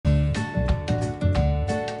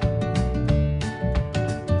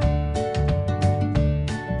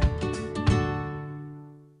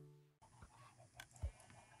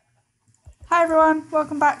Hi everyone,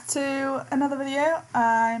 welcome back to another video.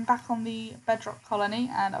 I'm back on the Bedrock Colony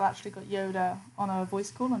and I've actually got Yoda on a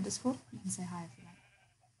voice call on Discord. You can say hi if you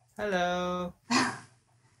like. Hello.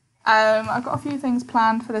 I've got a few things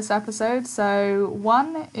planned for this episode. So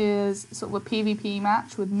one is sort of a PvP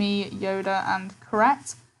match with me, Yoda and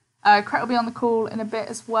Correct. Correct will be on the call in a bit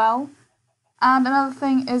as well. And another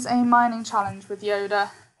thing is a mining challenge with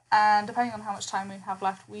Yoda. And depending on how much time we have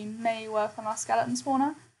left, we may work on our skeleton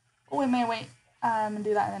spawner. Or we may wait and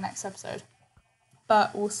do that in the next episode.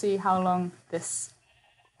 But we'll see how long this,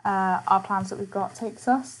 our plans that we've got takes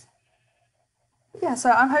us. But yeah,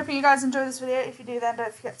 so I'm hoping you guys enjoy this video. If you do, then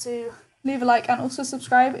don't forget to leave a like and also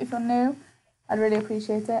subscribe if you're new. I'd really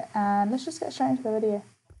appreciate it. And let's just get straight into the video.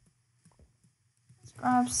 Let's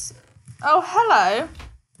grab oh, hello!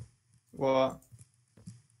 What?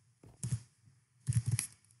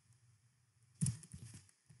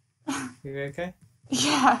 You okay?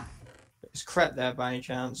 Yeah. Is Cret there by any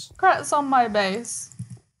chance? Cret's on my base.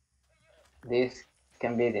 This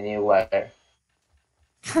can be the new water.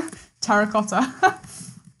 Terracotta.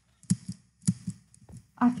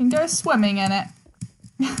 I can go swimming in it.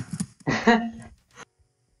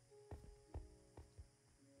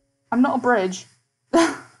 I'm not a bridge.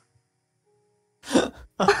 Just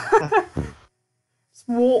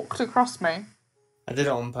walked across me. I did it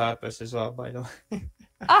on purpose as well, by the way.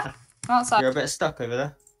 Ah, outside. You're a bit stuck over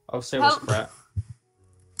there. Oh, so was Cret.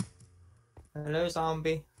 Hello,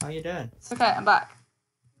 zombie. How you doing? It's okay, I'm back.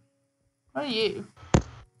 Where are you?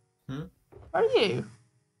 Hmm? Where are you?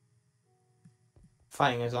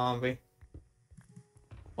 Fighting a zombie.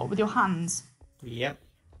 What, with your hands? Yep.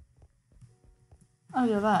 Oh,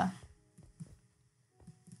 you're there.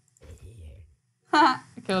 Ha!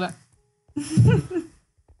 I killed it.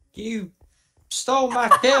 You stole my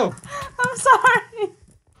kill! I'm sorry.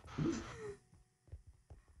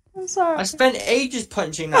 I'm sorry. I spent ages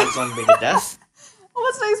punching that zombie to death. I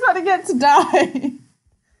wasn't expecting it to die.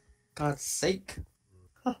 God's sake.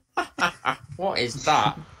 What is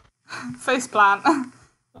that? Face plant.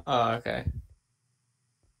 Oh, okay.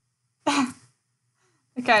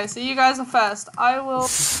 Okay, so you guys are first. I will...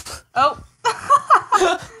 Oh.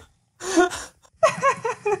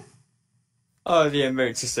 Oh, the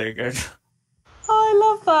emotes are so good. Oh, I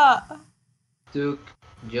love that. Took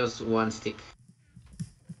just one stick.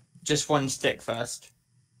 Just one stick first.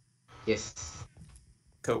 Yes.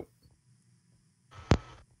 Cool.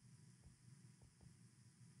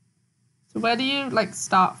 So where do you, like,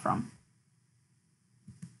 start from?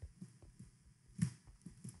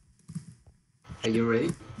 Are you ready?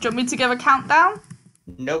 Do you want me to give a countdown?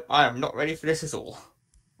 Nope, I am not ready for this at all.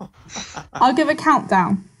 I'll give a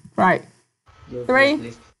countdown. Right. You're 3,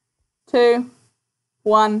 ready. 2,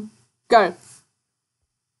 1, go.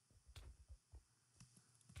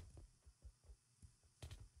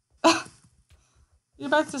 You're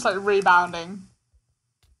both just like rebounding.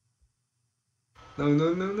 No.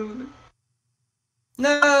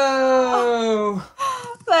 No!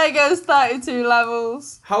 There goes 32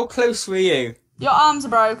 levels. How close were you? Your arms are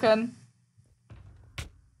broken.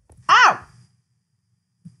 Ow!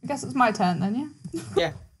 I guess it's my turn then, yeah?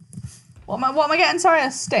 Yeah. What am I getting? Sorry, a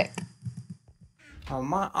stick. Oh,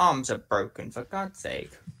 my arms are broken, for God's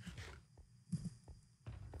sake.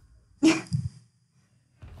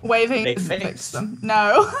 Waving They doesn't fixed. fix them.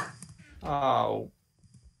 No. Oh.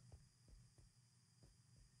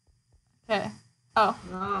 Okay. Oh.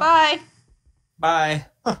 No. Bye. Bye.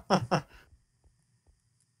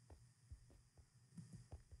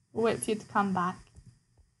 We'll wait for you to come back.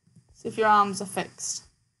 See if your arms are fixed.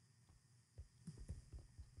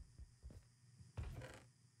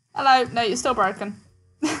 Hello. No, you're still broken.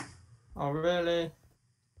 Oh, really?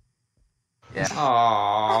 Yeah.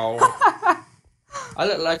 Oh. I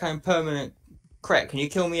look like I'm permanent. Cret, can you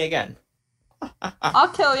kill me again? I'll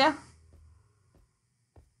kill you.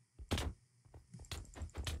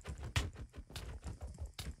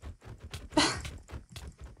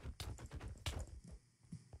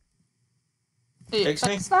 Are you Fix me?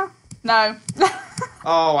 fixed now? No.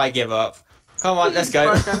 Oh, I give up. Come on, let's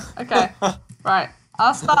go. Broken. Okay. Right.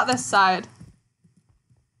 I'll start this side.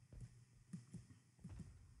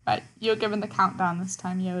 Right. You're giving the countdown this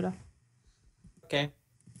time, Yoda. Okay.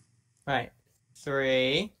 Right.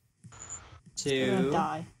 3, You're gonna 2,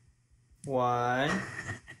 die. 1.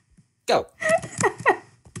 Go.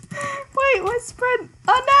 Wait, what sprint?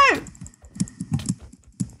 Oh no!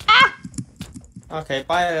 Ah! Okay,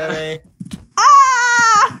 bye, Lily.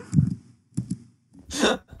 Ah!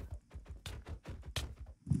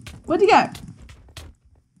 Where'd you go?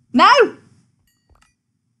 No!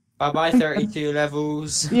 Bye-bye, 32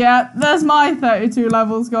 levels. Yeah, there's my 32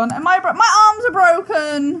 levels gone. And my arms are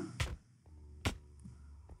broken.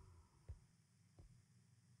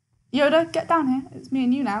 Yoda, get down here. It's me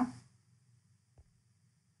and you now.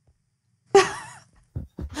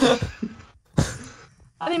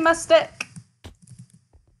 I need my stick.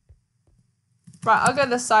 Right, I'll go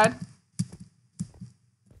this side.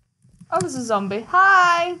 Oh, there's a zombie.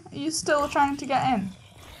 Hi! Are you still trying to get in?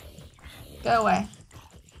 Go away.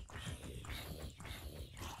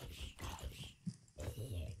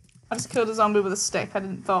 I just killed a zombie with a stick. I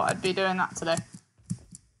didn't thought I'd be doing that today.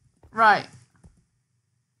 Right.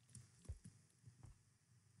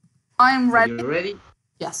 I am ready. Are you ready?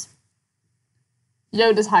 Yes.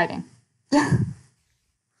 Yoda's hiding.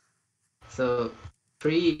 So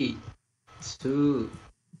 3, 2,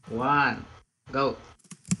 1, go.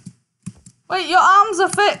 Wait, your arms are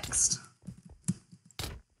fixed.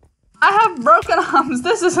 I have broken arms.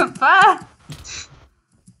 This isn't fair.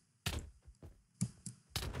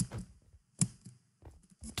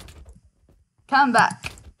 Come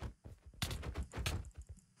back.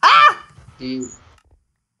 Ah!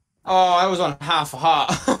 Oh, I was on half a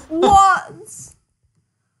heart. What?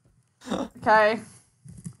 Okay.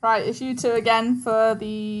 Right, it's you two again for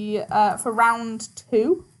the for round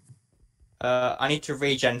 2. I need to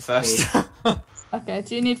regen first. Okay,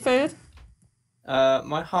 do you need food?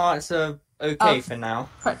 My hearts are okay for now.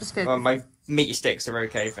 Right, just go. Well, my meat sticks are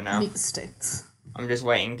okay for now. Meat sticks. I'm just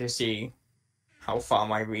waiting to see how far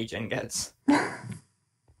my regen gets.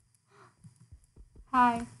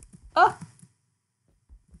 Hi. Oh.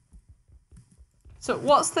 So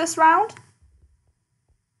what's this round?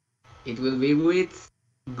 It will be with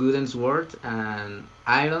wooden sword and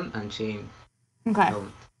iron and chain. Okay.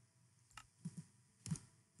 Helmet.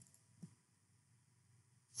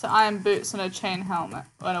 So iron boots and a chain helmet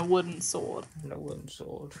and a wooden sword. And a wooden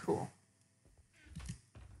sword. Cool.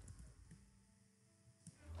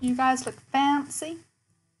 You guys look fancy.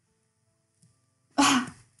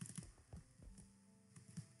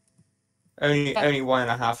 Only Okay.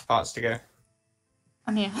 1.5 parts to go.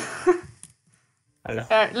 I'm here. Hello.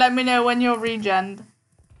 Alright, let me know when you're regened.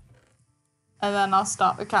 And then I'll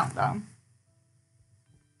start the countdown.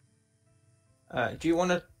 Do you want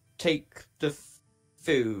to take the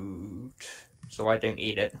food so I don't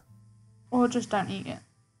eat it? Or just don't eat it.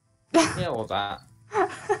 Yeah, or that.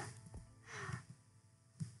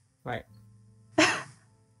 Right.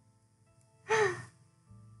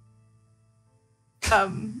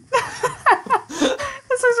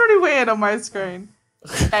 This looks really weird on my screen.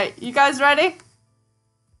 Okay, you guys ready?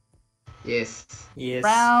 Yes. Yes.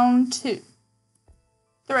 Round 2.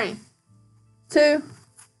 3, 2,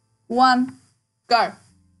 1, go.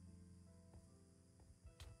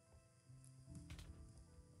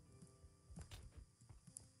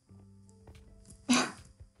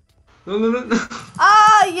 No.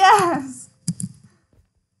 Ah, yes!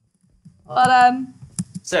 Well done.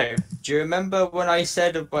 So, do you remember when I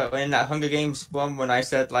said, well, in that Hunger Games one, when I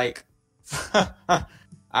said, like,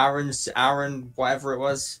 Aaron, whatever it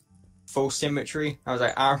was, full symmetry? I was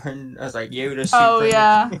like, Yoda super. Oh,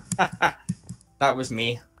 yeah. That was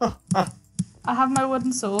me. I have my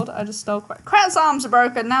wooden sword. I just stole Kret's arms are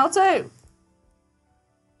broken now, too.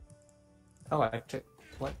 Oh, I took,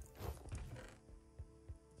 what?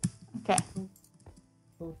 Okay.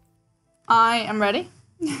 I am ready.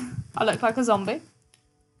 I look like a zombie.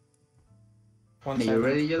 Are you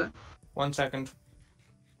ready, Yoda? 1 second.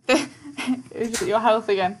 Is it your health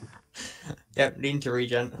again? Yep, need to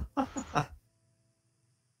regen.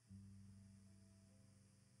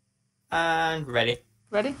 And ready.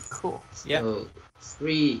 Ready? Cool. Yep. So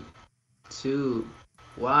 3, 2,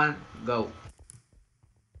 1, go.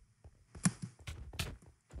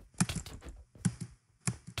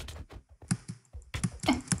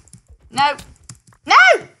 No! No!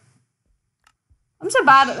 I'm so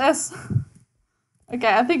bad at this.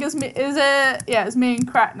 Okay, I think it's me. Is it? Yeah, it's me and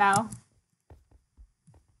Kret now.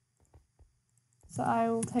 So I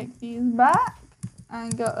will take these back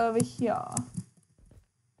and go over here.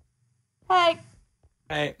 Hey!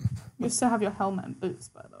 Hey. You still have your helmet and boots,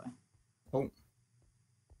 by the way.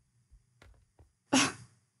 Oh.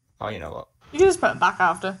 Oh, you know what? You can just put them back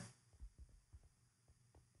after.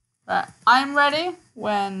 Right, I'm ready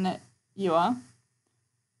when you are.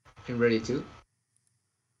 I'm ready too.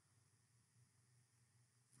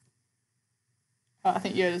 Oh, I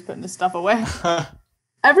think you're just putting this stuff away.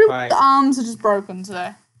 Everyone's arms are just broken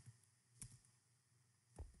today.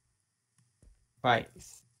 Right.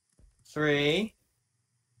 3,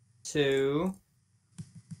 2,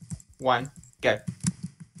 1, go.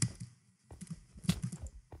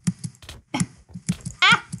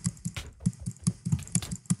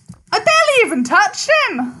 even touched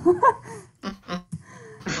him!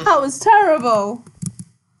 That was terrible.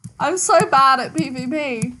 I'm so bad at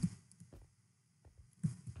PvP.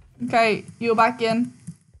 Okay, you're back in.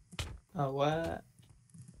 Oh, what?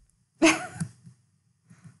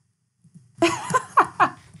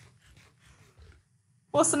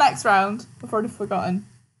 What's the next round? I've already forgotten.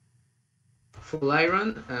 Full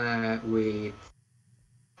iron with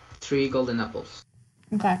 3 golden apples.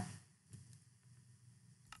 Okay.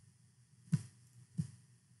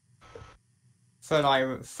 Full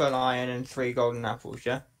iron and 3 golden apples,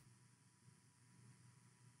 yeah?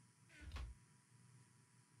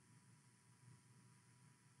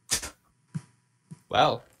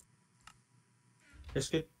 Well. It's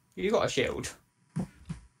good. You got a shield.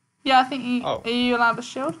 Yeah, I think you... Oh. Are you allowed a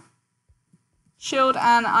shield? Shield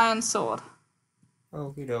and iron sword.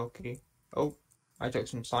 Okie dokie. Oh, I took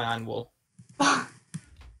some cyan wool.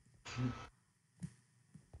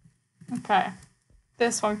 Okay.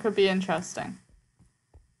 This one could be interesting.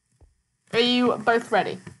 Are you both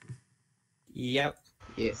ready? Yep.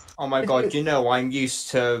 Yes. Oh my god, you know I'm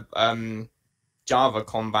used to Java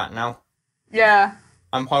combat now. Yeah.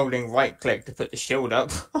 I'm holding right click to put the shield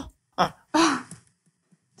up.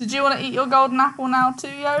 Did you want to eat your golden apple now too,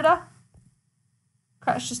 Yoda?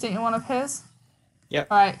 Crat's just eating one of his. Yep.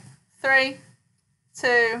 Alright. 3,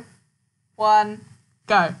 2, 1,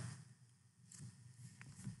 go.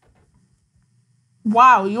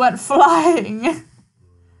 Wow, you went flying.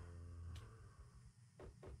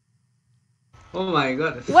 Oh my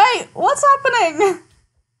god. Wait, what's happening?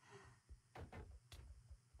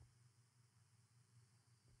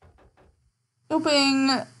 You're being,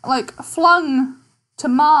 like, flung to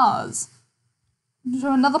Mars.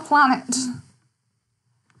 To another planet.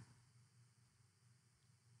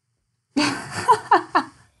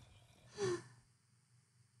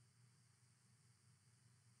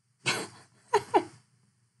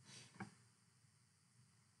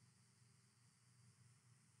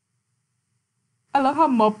 I love how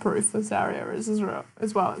mob-proof this area is as well.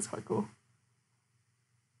 It's quite cool.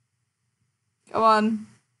 Go on.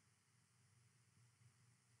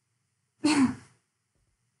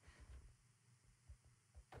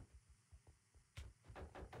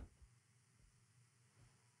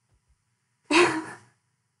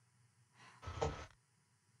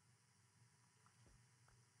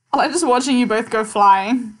 I like just watching you both go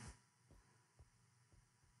flying.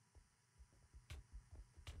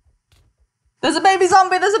 There's a baby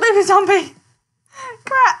zombie! There's a baby zombie!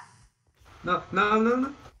 Crap! No, no, no,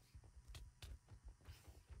 no.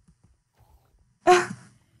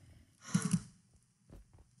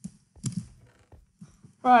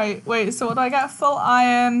 Right, wait, so what do I get? Full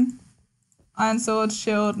iron, iron sword,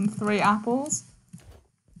 shield, and 3 apples?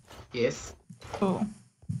 Yes. Cool.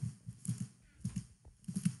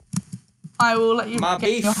 I will let you My get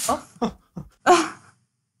beef. your health.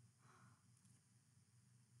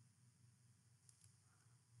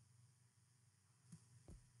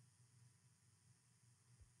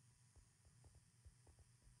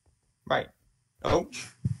 Right. Oh.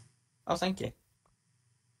 Oh, thank you.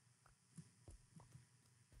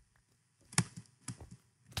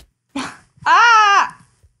 Ah!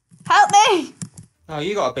 Help me! Oh,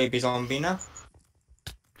 you got a baby zombie now.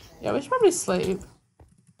 Yeah, we should probably sleep.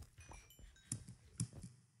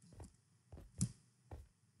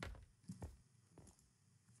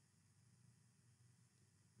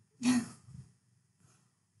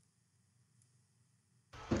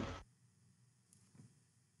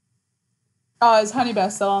 Oh, is Honey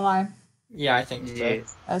Bear still online? Yeah, I think so.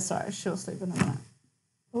 Yes. Oh, sorry, she'll sleep in a minute.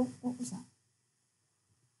 Oh, what was that?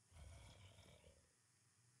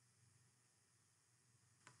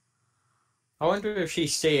 I wonder if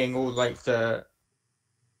she's seeing all like the.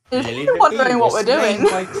 Is Lily she the wondering Bee what was we're slain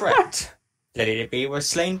doing? by Cret. Lily the Bee was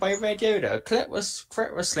slain by Red Yoda. Cret was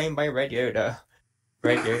slain by Red Yoda.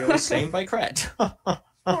 Red Yoda was slain by Cret.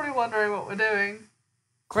 Probably wondering what we're doing.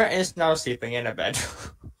 Cret is now sleeping in a bed.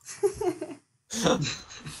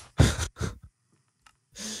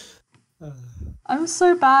 I'm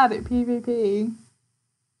so bad at PvP.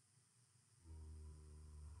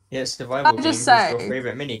 Yeah, survival I games just is say- your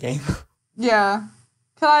favourite minigame. Yeah.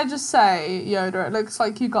 Can I just say, Yoda, it looks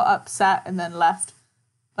like you got upset and then left.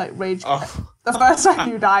 Like, rage quit. Oh. The first time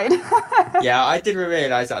you died. Yeah, I didn't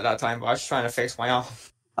realise at that time, but I was trying to fix my arm.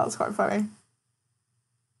 That was quite funny.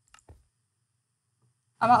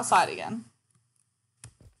 I'm outside again.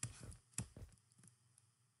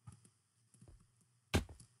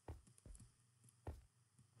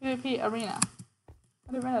 PvP arena.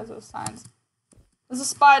 I didn't realise there was signs. There's a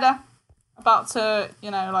spider about to, you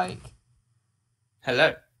know, like,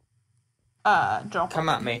 Hello, drop. come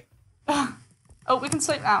at me. Oh, we can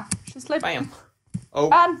sleep now. She's sleeping. Bam. Oh,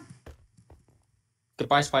 And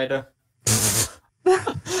goodbye, spider.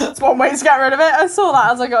 that's one way to get rid of it. I saw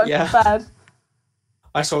that as I got Yeah. into bed.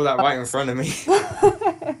 I saw that right in front of me.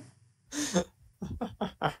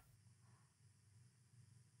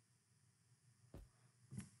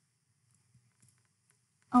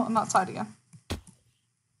 Oh, I'm outside again.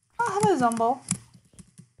 Oh, hello, Zomball.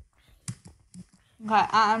 Okay,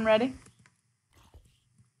 I'm ready.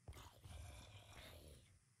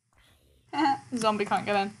 The zombie can't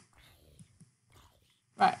get in.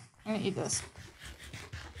 Right, I'm gonna eat this.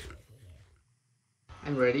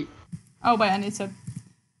 I'm ready. Oh wait, I need to.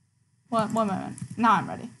 One moment. Now I'm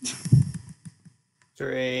ready.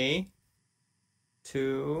 3,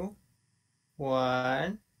 2,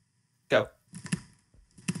 1, go.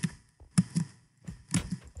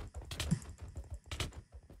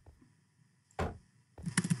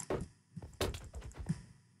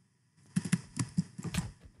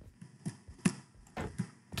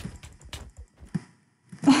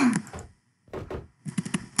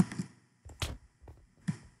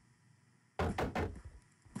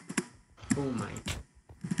 Oh my.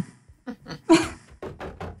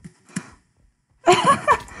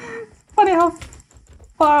 Funny how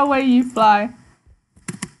far away you fly.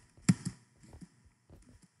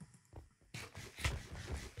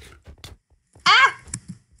 Ah!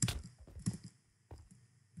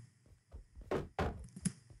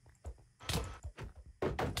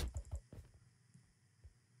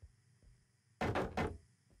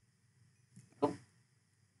 Oh.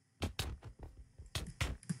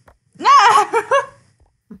 No!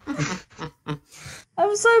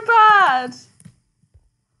 I'm so bad.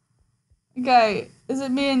 Okay, is it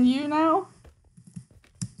me and you now?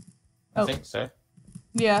 I Oh. think so.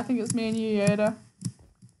 Yeah, I think it's me and you, Yoda.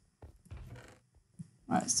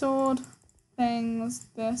 Right, sword, things,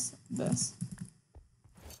 this.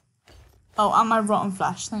 Oh, and my rotten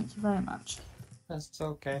flesh. Thank you very much. That's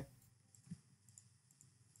okay.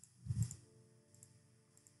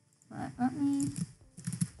 Right, let me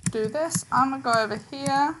do this. I'm gonna go over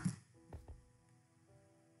here.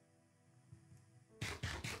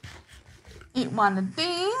 Eat one of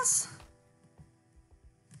these.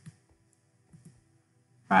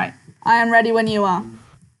 Right, I am ready when you are.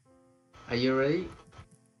 Are you ready,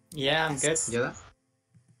 Yeah, I'm good. Yoda?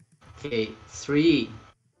 Okay, 3,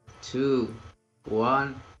 2,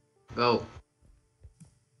 1, go.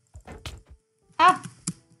 Ah!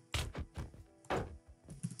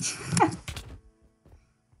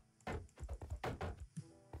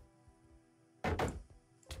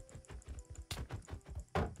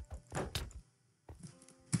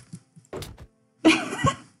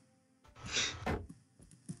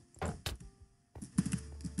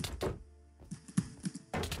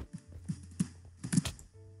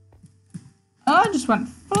 Oh, I just went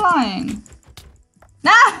flying.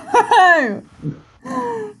 No!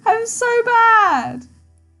 I'm so bad.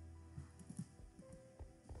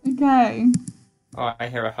 Okay. Oh, I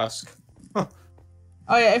hear a husk. Oh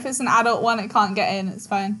yeah, if it's an adult one, it can't get in. It's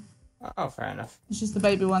fine. Oh, fair enough. It's just the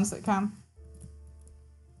baby ones that can.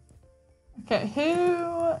 Okay,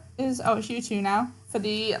 who is... Oh, it's you two now. For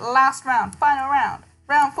the last round. Final round.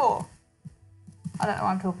 Round 4. I don't know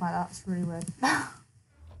why I'm talking like that. It's really weird.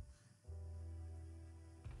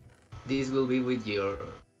 This will be with your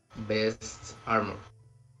best armor.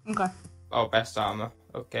 Okay. Oh, best armor.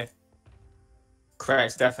 Okay.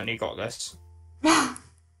 Craig's definitely got this.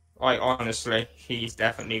 Like, honestly, he's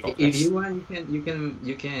definitely got If this. you want,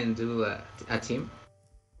 you can do a team.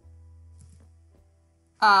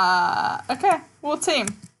 Okay. We'll team.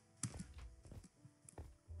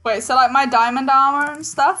 Wait, so like my diamond armor and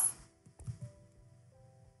stuff?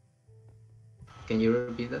 Can you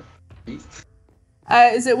repeat that, please?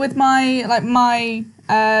 Is it with my, like, my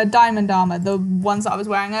diamond armor, the ones that I was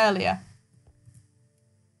wearing earlier?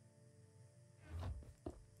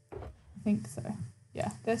 I think so.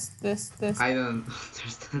 Yeah, this. I don't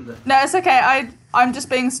understand that. No, it's okay. I'm just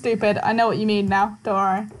being stupid. I know what you mean now. Don't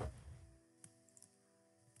worry.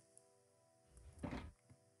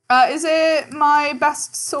 Is it my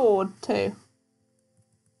best sword too?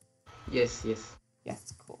 Yes.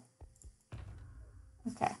 Yes, cool.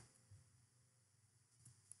 Okay.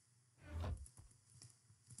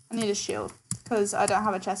 I need a shield because I don't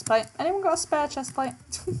have a chest plate. Anyone got a spare chest plate?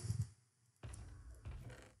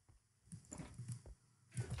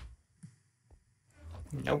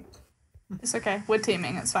 Nope. It's okay. We're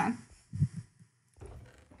teaming. It's fine.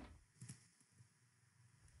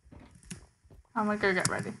 I'm gonna go get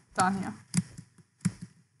ready. Down here.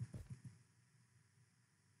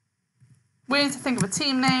 We need to think of a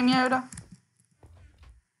team name, Yoda.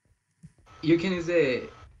 You can use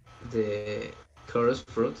the chorus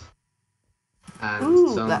fruit and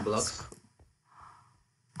Ooh, some that's blocks.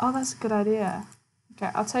 Oh, that's a good idea. Okay,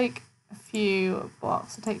 I'll take a few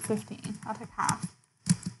blocks. I'll take 15. I'll take half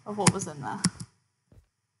of what was in there.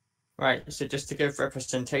 Right, so just to give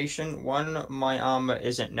representation, 1, my armor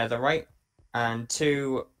isn't netherite, and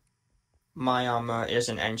 2, my armor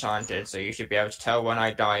isn't enchanted, so you should be able to tell when I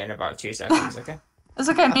die in about 2 seconds, okay? It's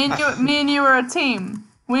okay, me and you are a team.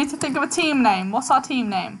 We need to think of a team name. What's our team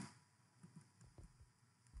name?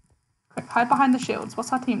 Quick, hide behind the shields.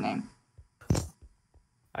 What's our team name?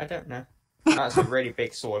 I don't know. That's a really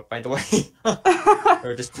big sword, by the way.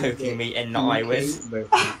 You're just poking me in the eye with.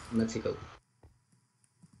 Versus Mexico.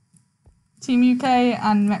 Team UK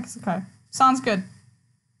and Mexico. Sounds good.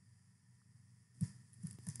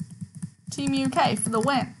 Team UK for the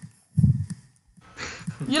win.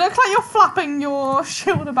 You look like you're flapping your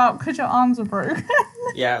shield about because your arms are broken.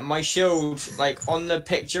 Yeah, my shield, like on the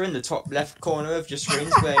picture in the top left corner of your screen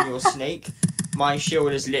where your snake, my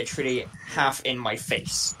shield is literally half in my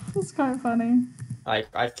face. That's quite funny.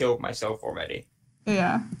 I've killed myself already.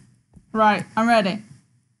 Yeah. Right, I'm ready.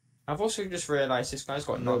 I've also just realised this guy's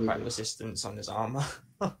got knockback resistance on his armor.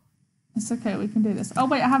 It's okay, we can do this. Oh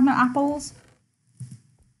wait, I have no apples.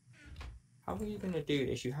 How are you going to do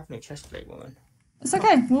this? You have no chestplate, woman. It's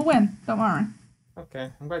okay, we'll win. Don't worry.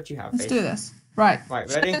 Okay, I'm glad you have Let's faith. do this. Right. Right,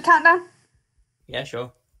 Should I ready? do the countdown? Yeah,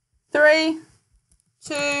 sure. 3,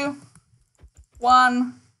 2,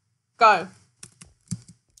 1, go.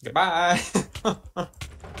 Goodbye!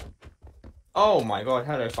 Oh my god,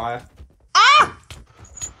 hello fire. Ah!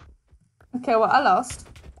 Okay, well, I lost.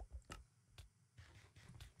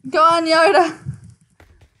 Go on, Yoda.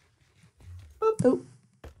 Oh.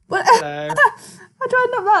 What? Hello. I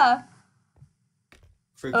tried up there.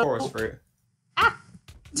 Through chorus fruit. Ah!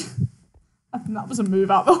 I think that was a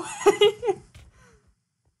move out the way.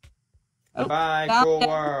 Goodbye, down, cruel down.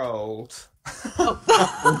 world.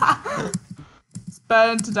 Oh. It's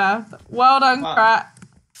burned to death. Well done, Wow. Crat.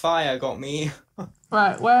 Fire got me.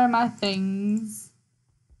 Right, where are my things?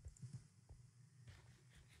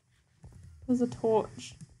 There's a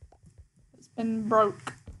torch. It's been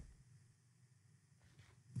broke.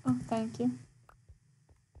 Oh, thank you.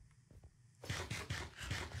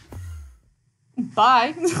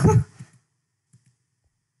 Bye.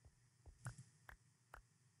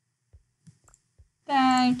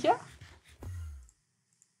 Thank you.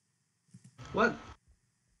 What?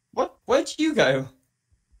 What? Where'd you go?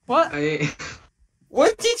 What?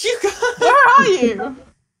 Where did you go? Where are you?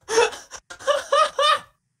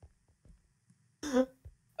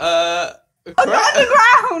 I'm Crap.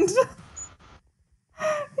 underground.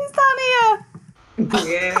 He's down here.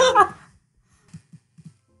 Yeah.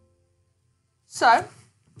 So,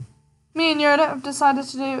 me and Yoda have decided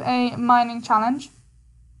to do a mining challenge.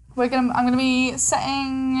 I'm gonna be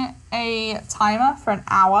setting a timer for an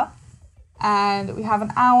hour, and we have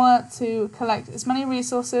an hour to collect as many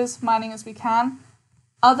resources mining as we can.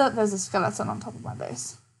 There's a skeleton on top of my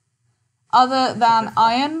base. Other than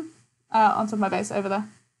iron, on top of my base over there.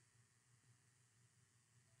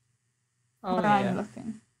 Oh, Where are you yeah.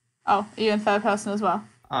 looking? Oh, are you in third person as well?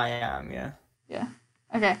 I am, yeah. Yeah.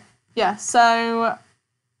 Okay. Yeah, so...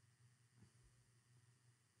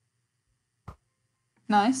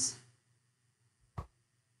 Nice.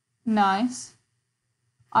 Nice.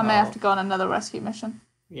 I may have to go on another rescue mission.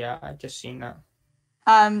 Yeah, I just seen that.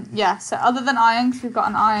 Yeah, so other than iron, because we've got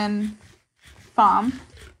an iron farm,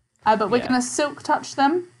 but we're Yeah. going to silk touch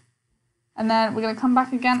them, and then we're going to come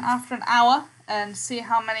back again after an hour and see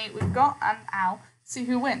how many we've got, and see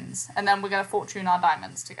who wins. And then we're going to fortune our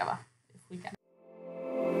diamonds together, if we get.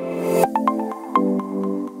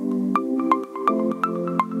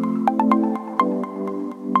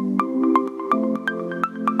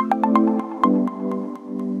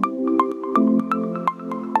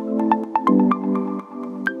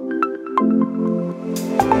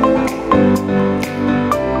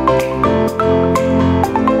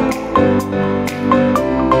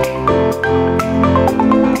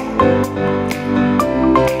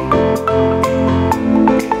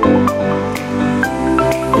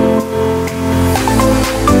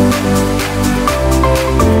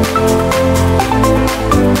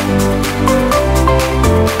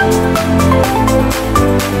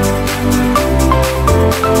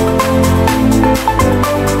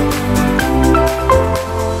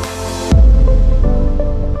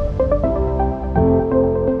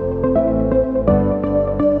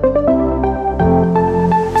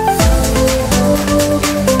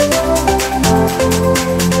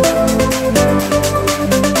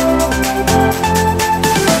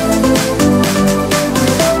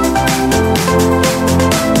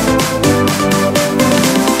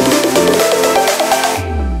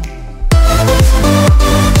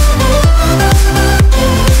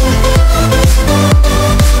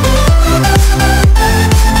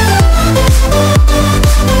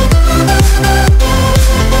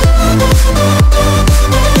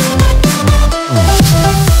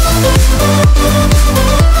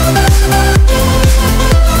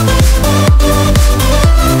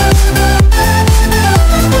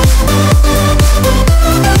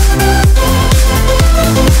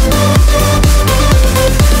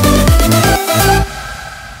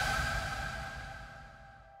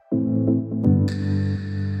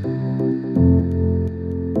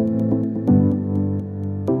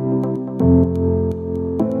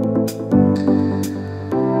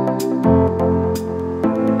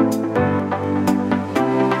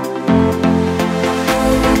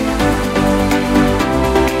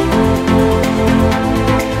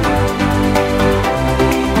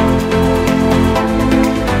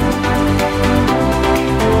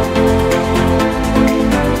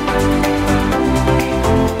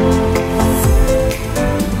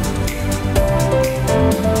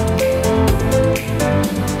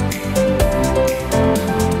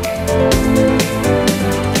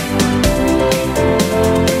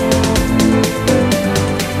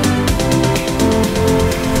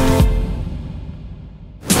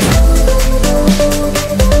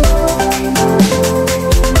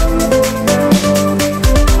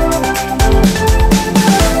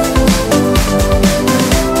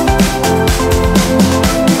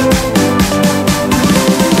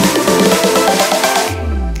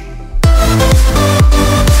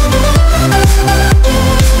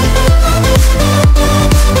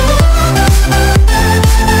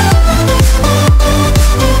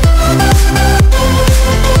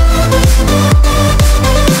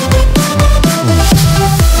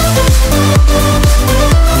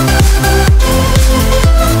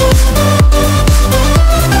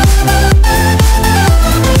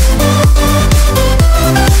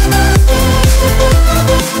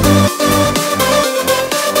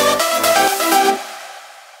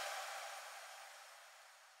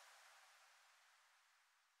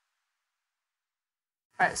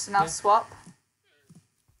 Right, so now Yeah. swap.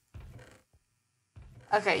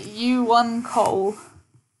 Okay, you won coal.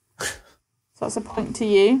 So that's a point to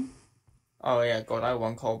you. Oh yeah, God, I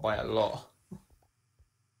won coal by a lot.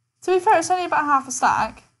 To be fair, it's only about half a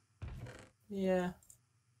stack. Yeah.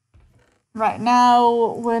 Right,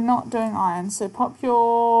 now we're not doing iron, so pop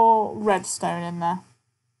your redstone in there.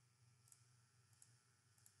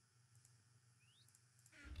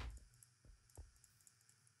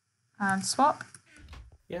 And swap.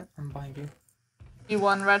 Yeah, I'm behind you. You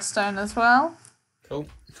won redstone as well. Cool.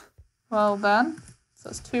 Well done. So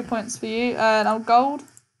that's 2 points for you. Now gold.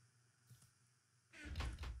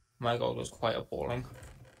 My gold was quite appalling.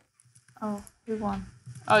 Oh, who won?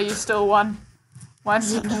 Oh, you still won.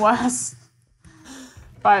 Mine's even worse.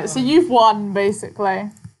 Right, so you've won,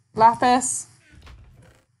 basically. Lapis.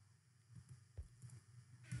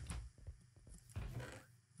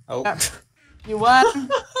 Oh. Yep. You won.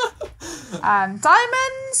 And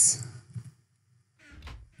diamonds.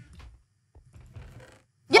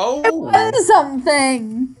 You Oh! won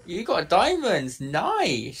something. You got diamonds!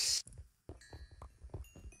 Nice!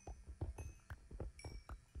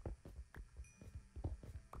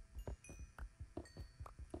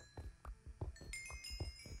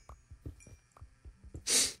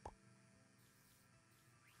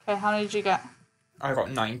 Okay, how many did you get? I got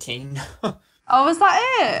 19. Oh, was that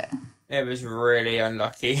it? It was really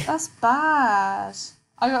unlucky. That's bad.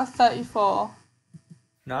 I got 34.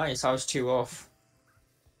 Nice, I was 2 off.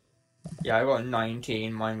 Yeah, I got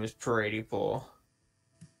 19. Mine was pretty poor.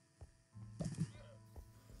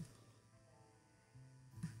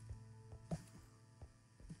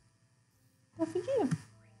 They're for you.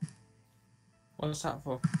 What's that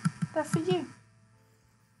for? They're for you.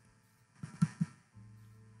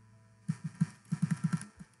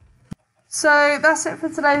 So that's it for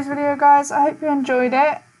today's video, guys. I hope you enjoyed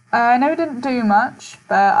it. I know we didn't do much,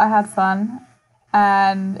 but I had fun.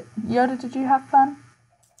 And Yoda, did you have fun?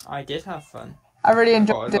 I did have fun. I really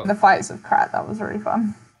enjoyed doing lot. the fights with Krat. That was really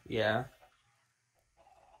fun. Yeah.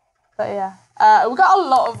 But yeah, we got a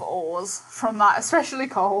lot of ores from that, especially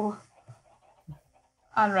coal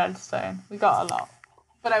and redstone. We got a lot.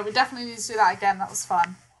 But no, we definitely need to do that again. That was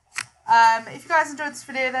fun. If you guys enjoyed this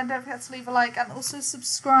video, then don't forget to leave a like and also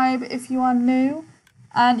subscribe if you are new.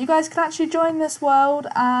 And you guys can actually join this world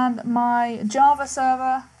and my Java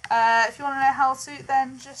server. If you want to know how to,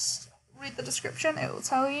 then just read the description. It will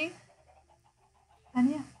tell you. And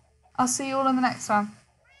yeah, I'll see you all in the next one.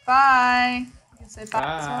 Bye. You can say bye.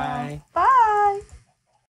 Bye. Bye.